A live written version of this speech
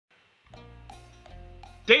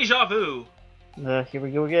Deja vu. Here we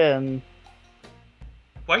go again.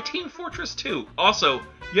 Why Team Fortress 2? Also,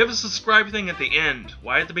 you have a subscribe thing at the end.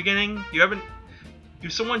 Why at the beginning? You haven't...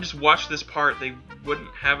 If someone just watched this part, they wouldn't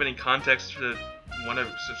have any context to want to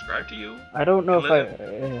subscribe to you. I don't know Unless,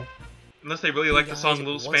 if unless they really like the song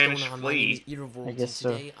Little Spanish Flea. I guess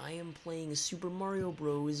so. Today I am playing Super Mario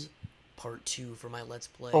Bros. Part 2 for my Let's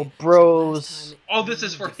Play. Oh, bros. Oh, this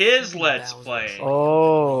is for his Let's Play.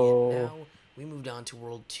 Oh. Now we moved on to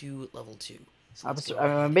World 2, Level 2. So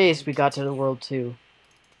I'm amazed we got to the World 2.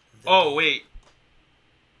 Oh, wait.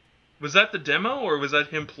 Was that the demo, or was that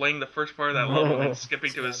him playing the first part of that level and then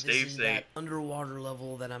skipping to his save this is state? that underwater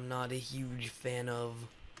level that I'm not a huge fan of.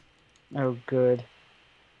 Oh, good.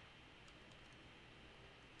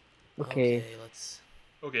 Okay. Let's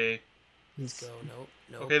Okay. go.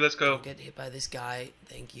 Nope. Okay, let's go. Don't get hit by this guy.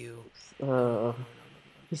 Thank you.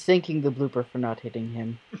 He's thanking the blooper for not hitting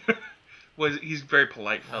him. Well, he's a very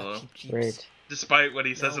polite fellow, Cheap. Right. despite what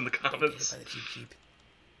he says in the Don't get hit comments. by the cheap.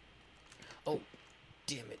 Oh,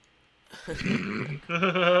 damn it.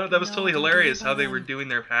 That was No, totally don't hilarious get hit how by they them. were doing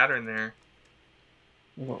their pattern there.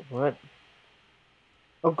 What?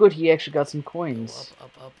 Oh, good. He actually got some Go coins.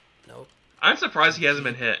 up. Nope. I'm surprised he hasn't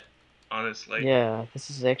been hit, honestly. Yeah, this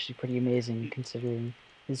is actually pretty amazing considering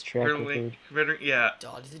his track record. Yeah.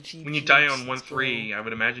 Dodge the cheap When you cheats, die on let's 1-3, go. I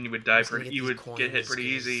would imagine you would I'm die just gonna pretty. get You these would get hit coins pretty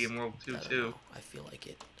easy 'cause in World 2 I don't too. know, I feel like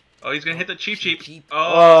it. Oh, he's gonna hit the cheap. cheap.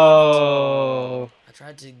 Oh. I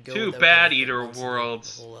tried to go Too without bad, getting hit Eater of once in the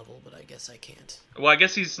Worlds. whole level, but I guess I can't. Well, I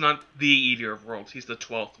guess he's not the Eater of Worlds. He's the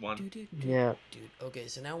 12th one. Yeah. Dude. Okay,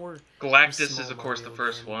 so now we're Galactus small is, of course, the Mario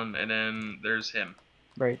first again. one, and then there's him.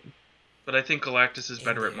 Right. But I think Galactus is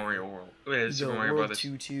better at And Mario World. the Super Mario World Brothers.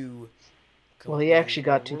 2-2. Well, he actually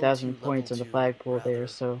got World 2,000 2 points on the level 2, flagpole there, rather.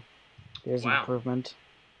 so there's an Wow. improvement.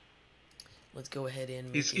 Let's go ahead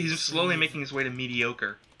and He's make a slowly save. making his way to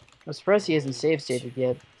mediocre. I'm surprised he hasn't save stated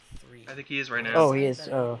yet. 3. I think he is right now. Oh, he is,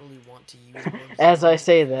 I don't really want to use warp As I zones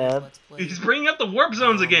say in this that. Let's Play. He's bringing up the warp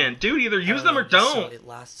zones again. Dude, either use them or Just so don't. it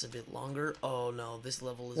lasts a bit longer. Oh no, this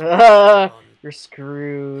level is Ah, run. you're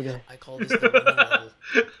screwed. I call this the running level.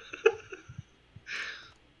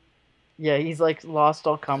 Yeah, he's like lost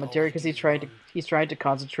all commentary Oh, because dude, he's trying to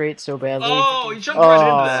concentrate so badly. Oh, he jumped right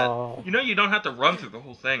into Oh. that. You know you don't have to run through the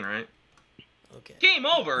whole thing, right? Okay. Game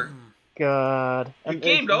over. God. You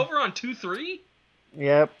gamed over on 2-3?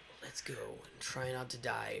 Yep. Let's go and try not to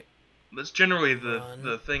die. That's generally Run.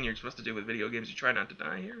 the thing you're supposed to do with video games. You try not to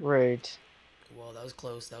die here. Right. Well, that was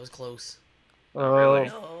close. That was close. Oh. really?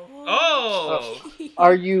 No. Oh!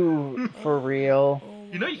 Are you for real? Oh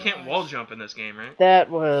You know my you can't gosh. wall jump in this game, right? That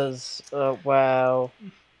was wow.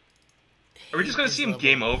 Are we just gonna This see him level.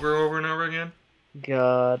 game over and over again?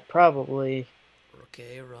 God, probably.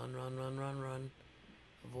 Okay, run.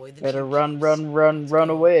 Avoid the Better cheap run, cheats. run, run, Let's run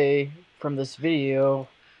go. away from this video.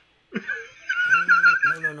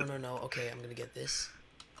 No. Okay, I'm gonna get this.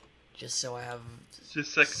 Just so I have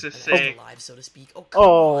Just like to an say, extra life, so to speak. Oh, come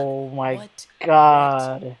Oh on. my What?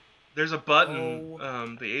 God. there's a button.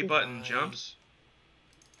 Oh The A button my. jumps.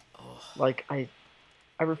 Oh, Like I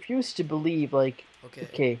refuse to believe. Like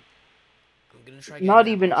okay, I'm gonna try. getting not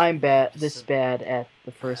that even much I'm just this so bad at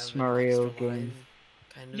the I first have an Mario extra life, game.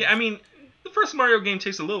 kind of. Yeah, I mean, the first Mario game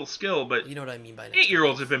takes a little skill, but You know what I mean by an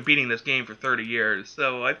 8-year-olds extra have been beating this game for 30 years,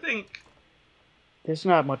 so I think There's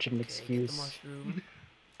not much of an life. Okay, get the excuse. mushroom.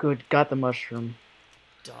 Good, got the mushroom.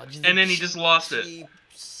 Dodge the And then he just lost it.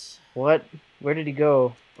 cheats. What? Where did he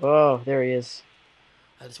go? Oh, there he is.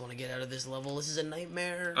 I just want to get out of this level. This is a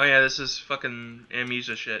nightmare. Oh yeah, this is fucking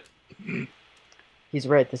amnesia shit. He's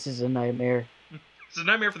right. This is a nightmare. It's a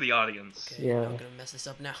nightmare for the audience. Okay, Yeah. I'm gonna mess this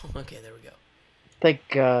up now. Okay, there we go. Thank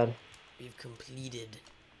God. We've completed.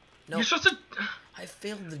 No, You're supposed to. I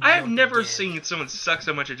failed the I have jump never again. seen someone suck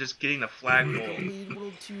so much at just getting the flagpole. Lead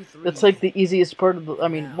World 2, 3. That's like the easiest part of the. I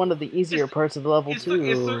mean, Now. one of the easier parts of the level It's too.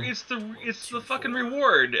 the fucking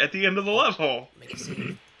reward at the end of the level. Make a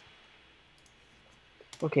save.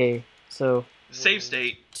 Okay, so Save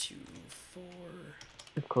state. 2, 4.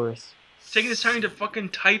 of course Taking his time to fucking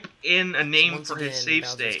type in a name Once for his again, save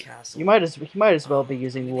Bowser's state. Castle. he might as well be I'm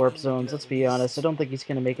using gonna warp need zones. at Let's be honest. I least don't think he's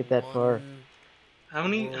gonna make it that far. one How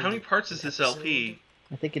many parts is this episode. LP?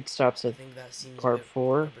 I think it stops I at think that seems part a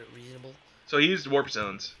 4. bit reasonable. So he used warp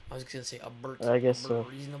zones. I was gonna say a bit. I guess a bit so.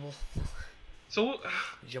 Reasonable. So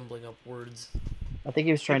Jumbling up words. I think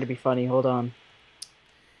he was trying to be funny. Hold on.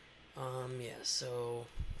 Yeah. So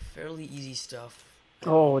fairly easy stuff.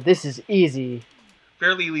 Oh, this is easy.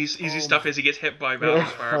 fairly easy Oh stuff my- as he gets hit by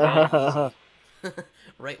Bowser's fireball.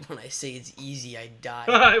 Right when I say it's easy, I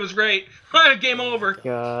die. It was great. Game over.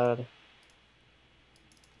 God.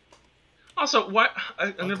 Also, why?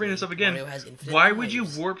 I'm gonna bring this up again. Mario has infinite Why would you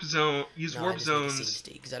lives. use No, warp I just need to save zones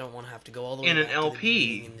state because I don't want to have to go all the way in an back to the LP?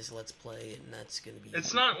 beginning in this Let's Play, and that's gonna be.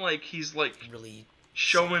 It's not like he's like really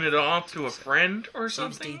showing it off to a friend or Save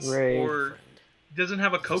something, states Right. or friend. he doesn't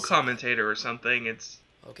have a co-commentator or something. It's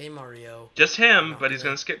Okay, Mario. just We're him, not but he's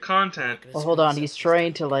gonna- gonna skip content. we're not gonna Well, hold screw on. this He's up this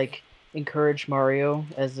trying time, to okay? like encourage Mario,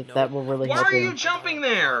 as if that will really Why help are you him. jumping I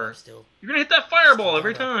got there? up still. You're gonna hit that fireball Still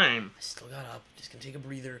every got up. time. I still got up. Just gonna take a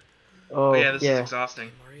breather. Oh, Yeah, this is yeah. exhausting.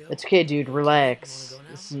 Okay, Mario. It's okay, dude. You Relax. wanna go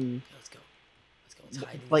now? Listen, Okay, let's go. Let's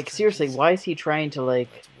hide in these like seriously, trenches. why is he trying to like?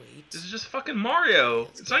 Let's wait. This is just fucking Mario.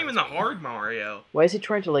 It's not even the hard Mario. Why is he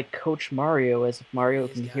trying to like coach Mario as if Mario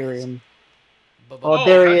These can hear guys. him? Bu- Oh, bu-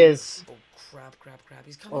 there he hi. is. Oh crap!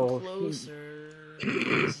 He's coming Oh, closer.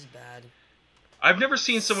 This is bad. I've never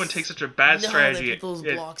seen someone take such a bad No, strategy they put those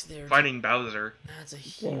at blocks there. fighting Bowser. That's a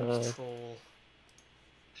huge Yeah. troll.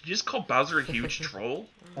 Did you just call Bowser a huge troll?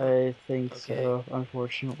 I think Okay. so.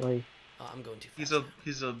 Unfortunately. Oh, I'm going too fast.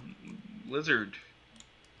 He's a lizard.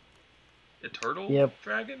 A turtle? Yep.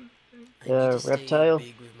 Dragon? I need to stay reptile.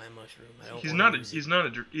 big with my mushroom. I don't He's wanna not a lose he's it. not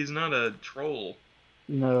a he's not a troll.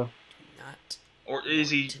 No. Not Or is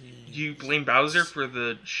he? to Do you lose blame it. Bowser for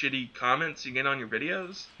the shitty comments you get on your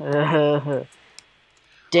videos?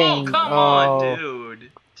 Dang. Oh come on,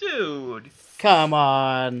 dude! Come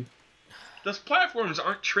on. Those platforms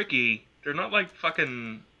aren't tricky. They're not like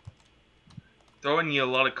fucking throwing you a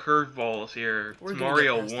lot of curveballs here. We're It's gonna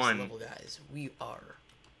Mario get past this 1. level, guys. We are.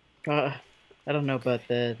 I don't know about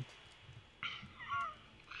that.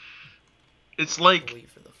 It's like Wait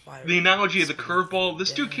for the fire. the analogy of the spinny thing curveball. of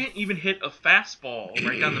This dude death. can't even hit a fastball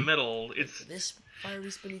right down the middle. Wait It's for this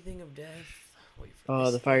fiery spinny thing of death. Wait for Oh,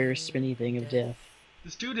 this the fire thing spinny thing of death.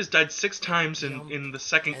 this dude has died 6 times in the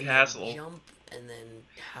second And castle. then jump and then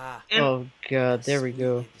ha. And Oh god, there we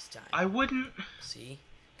go. This time. I wouldn't. See?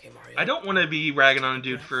 Okay, Mario. I don't want to be ragging on a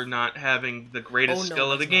dude for not having the greatest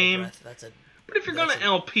skill of the that's not a game. breath, that's a But if you're gonna that's a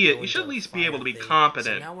LP it, go you should at into a least be able to be fire thing.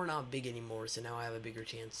 competent. So now we're not big anymore, so now I have a bigger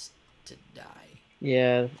chance to die.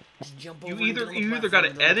 Yeah. Just jump You over and get either on the you either platform, gotta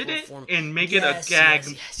get on the edit it platform. and make Yes, it a gag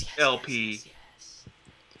yes, LP, yes.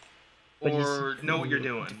 But he's- or know what you're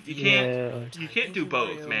doing. You Yeah. can't. You can't do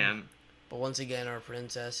both, man. But once again, our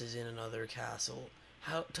princess is in another castle.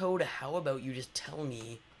 Toad, how about you just tell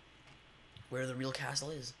me where the real castle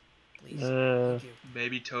is, please? Thank you.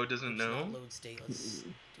 Maybe Toad doesn't Let's not know. load state. Let's do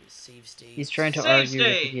a save state. He's trying to Save argue with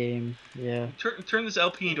state. the game. Yeah. Turn this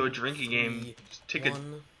LP into a drinking game. Three, Just take a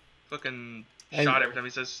one, fucking I- shot every time he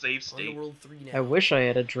says save on to state. world 3 now. I wish I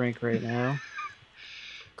had a drink right now.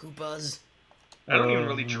 Koopas. I don't even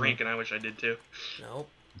really Oh. drink, and I wish I did too. Nope.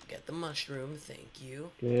 Get the mushroom. Thank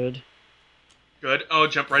you. Good. Good. Oh,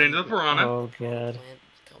 jump right into the piranha. Oh god. Plant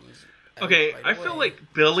comes out Okay, right I feel away.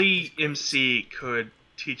 like Billy MC could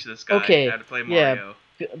teach this guy Okay, how to play yeah. Mario.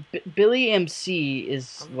 Billy MC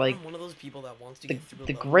is I'm like one of those people that wants to the, get through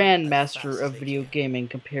the level grandmaster as fast of as video they can. gaming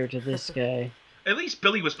compared to this guy. At least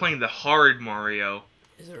Billy was playing the hard Mario.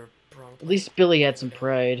 Is there a piranha At least Billy had some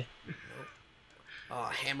pride.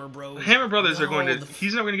 Nope. Hammer Bros. The Hammer Brothers are No, going to. the-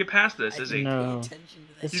 He's not going to get past this, I is he? didn't pay No. attention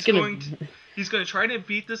to that. It's He's gonna. going He's going to try to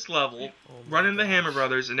beat this level, Oh my run into the gosh. Hammer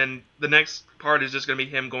Brothers, and then the next part is just going to be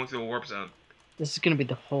him going through a warp zone. This is gonna be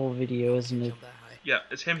the whole video, isn't it? Jump that high. Yeah,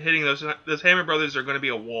 it's him hitting those. Those Hammer Brothers are going to be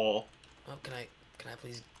a wall. Oh, can I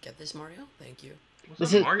please get this, Mario? Thank you. It's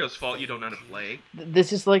This not is- Mario's fault you don't know how to play.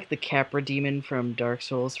 This is like the Capra demon from Dark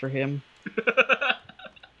Souls for him,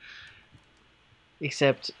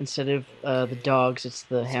 except instead of the Okay. dogs, it's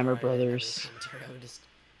the Sorry, Hammer I didn't have any Brothers. commentary.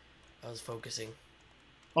 I was focusing.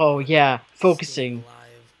 Oh yeah, Staying focusing.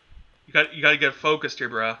 alive. you got to get focused here,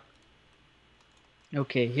 bruh.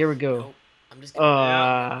 Okay, here we go. Nope. I'm just gonna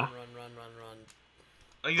Ah. run.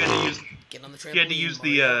 Oh, you had to use Get on the trampoline. You had to use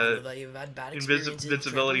the, Mario. I know that you've had bad experiences with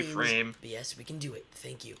invincibility trampolines, frame. But yes, we can do it.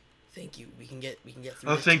 Thank you. We can get through.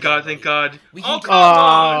 Oh, this thank together, God, thank buddy. God. We Oh, can- come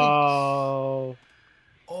on! Oh.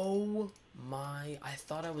 Oh my! I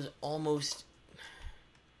thought I was almost.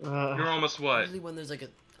 You're almost what? Usually when there's like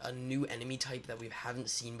a new enemy type that we haven't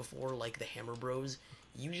seen before, like the Hammer Bros,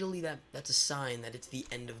 usually that's a sign that it's the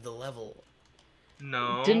end of the level.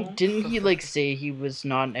 No. Didn't he like say he was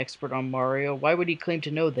not an expert on Mario? Why would he claim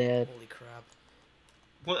to know that? Holy crap!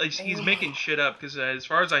 Well, he's Oh. making shit up, because as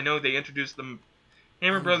far as I know, they introduced the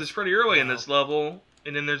Hammer Brothers pretty early in Wow. this level.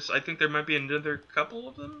 And then I think there might be another couple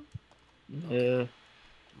of them. Mario.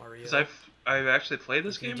 Because I've actually played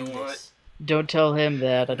this we can game a do lot. this. Don't tell him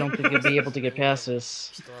that. I don't think he'll be able to get past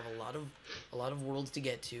this. We still have a lot of worlds to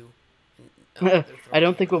get to. And, they're I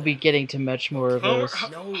don't throwing think we'll be that. getting to much more of Oh, those.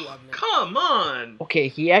 No, I'm not. Come on! Okay,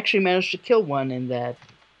 he actually managed to kill one in that.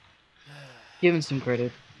 Give him some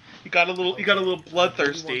credit. He got a little. He got a little I really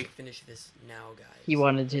bloodthirsty. want to finish this now, guys. He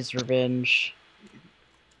wanted his revenge.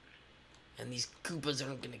 And these Koopas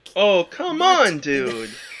aren't gonna kill. Oh, come What? on, dude.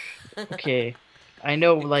 Okay, I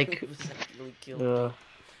know, like, Koopas actually killed me. Well,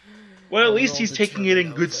 at We're least all he's taking it in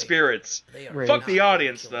determined. I good was like, spirits. They are Right. Fuck not the gonna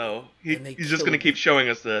audience, kill though. me. And they He's just gonna killed keep me. showing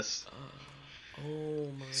us this. Oh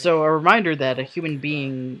my. so a reminder that a human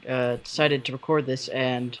being decided to record this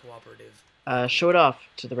and Cooperative. show it off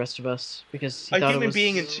to the rest of us because he A thought it human was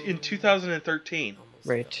being in 2013. Almost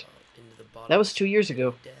Right. fell into the that was bottomless 2 years pit ago.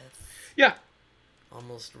 of death. Yeah,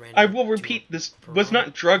 Almost ran I will into a repeat. This was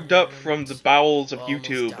not drugged up from the bowels of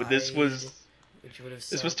YouTube. But this was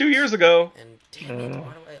 2 years ago. And damn it,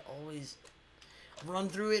 why do I always run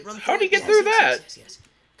through it? How do you get through that? Yes.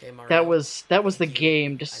 Okay, Mario, That was the thank you.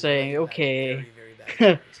 game just I know saying, you had okay, very, very bad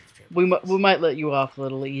experiences with we trampolines. might let you off a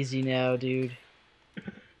little easy now, dude.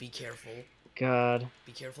 Be careful. God.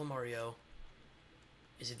 Be careful, Mario.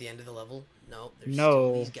 Is it the end of the level? No, there's No.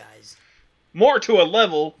 still these guys. More to a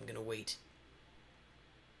level. I'm gonna wait.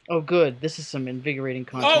 Oh, good. This is some invigorating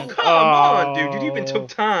Oh, content. come on, dude. You even took I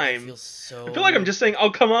time. feel so. I feel like I'm just saying, oh,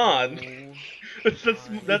 come on. Oh,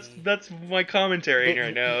 That's my commentary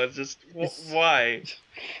right now. It's just, why?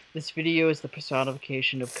 This video is the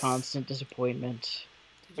personification of constant disappointment.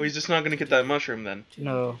 Oh, he's just not gonna get that mushroom then.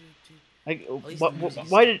 No. least the music's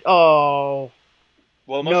Why did... Oh...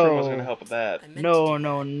 Well, mushroom was No. gonna help with that. I meant to No, do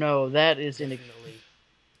no, that. no. That is Definitely.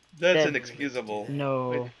 That's That- inexcusable.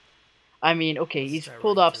 No. I mean, okay, Let's he's try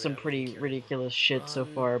pulled running off through some it. I'm pretty careful. ridiculous shit so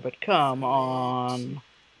Run far, but come through it. on.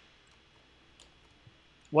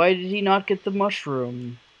 Why did he not get the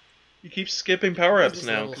mushroom? He keeps skipping Why power-ups is this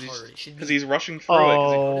now level hard? It should because be- he's rushing through it.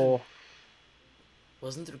 'Cause Oh,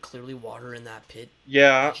 Wasn't there clearly water in that pit?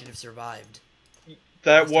 Yeah, I should have survived.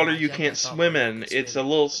 that Last water time I you checked, can't I thought swim Mario in. could It's a swim.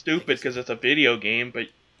 little stupid guess because not. it's a video game, but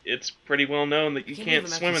it's pretty well known that you I can't can't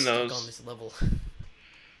believe I'm swim in actually stuck those. on this level.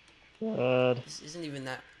 God. This isn't even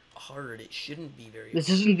that hard. It shouldn't be very. This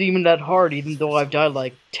isn't even that hard, even though I've died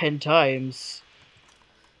like 10 times.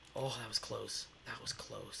 Oh, that was close. That was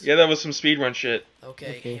close. Yeah, that was some speedrun shit.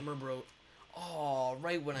 Okay, Okay. Hammer Bro. Oh,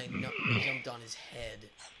 right when I jumped on his head.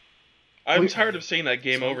 I'm Wait. tired of seeing that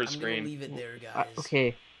game So over I'm gonna screen. leave it there, guys.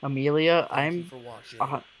 Okay, Amelia, Thank you I'm... for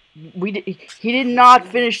watching. He did not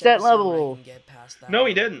Hopefully finish next that episode I level. can get past that No,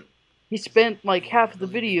 he level. didn't. He spent like Yeah, half of the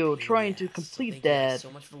really big video pain in trying the to ass. So complete thank you guys that.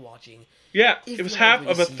 so much for watching. Yeah, If it was you half like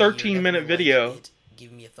what of you a see here, 13-minute definitely video. like it,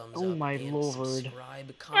 give me a thumbs Oh up my and lord.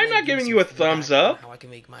 subscribe, I'm not give giving me you a some thumbs feedback on up. how I can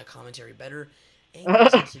make my commentary better and give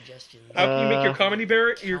some suggestions. How can you make your Uh,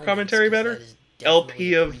 your Comments, commentary 'cause better? that is LP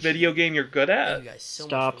definitely of appreciated. video game you're good Thank at. you guys so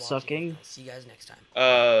Stop much for watching. sucking. I'll see you guys next time.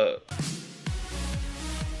 Oh.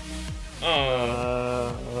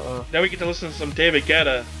 Now we get to listen to some David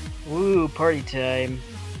Guetta. Woo, party time.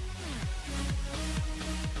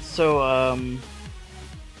 So,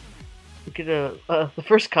 look at the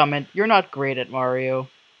first comment. You're not great at Mario.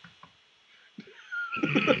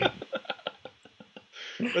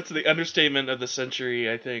 That's the understatement of the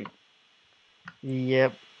century, I think.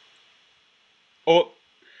 Yep. Oh,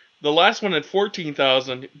 the last one had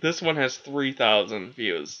 14,000. This one has 3,000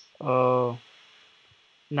 views. Oh.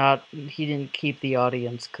 He didn't keep the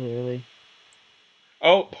audience, clearly.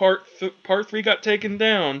 Oh, part 3 got taken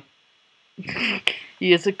down.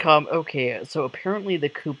 He is a okay, so apparently the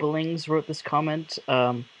Koopalings wrote this comment,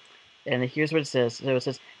 and here's what it says. So it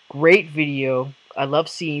says, "Great video. I love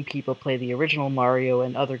seeing people play the original Mario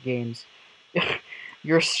and other games.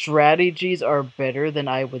 Your strategies are better than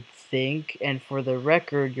I would think, and for the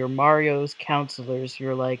record, your Mario's counselors,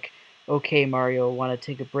 you're like, okay, Mario, want to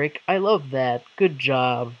take a break? I love that. Good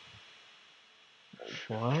job."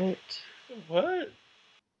 What? What?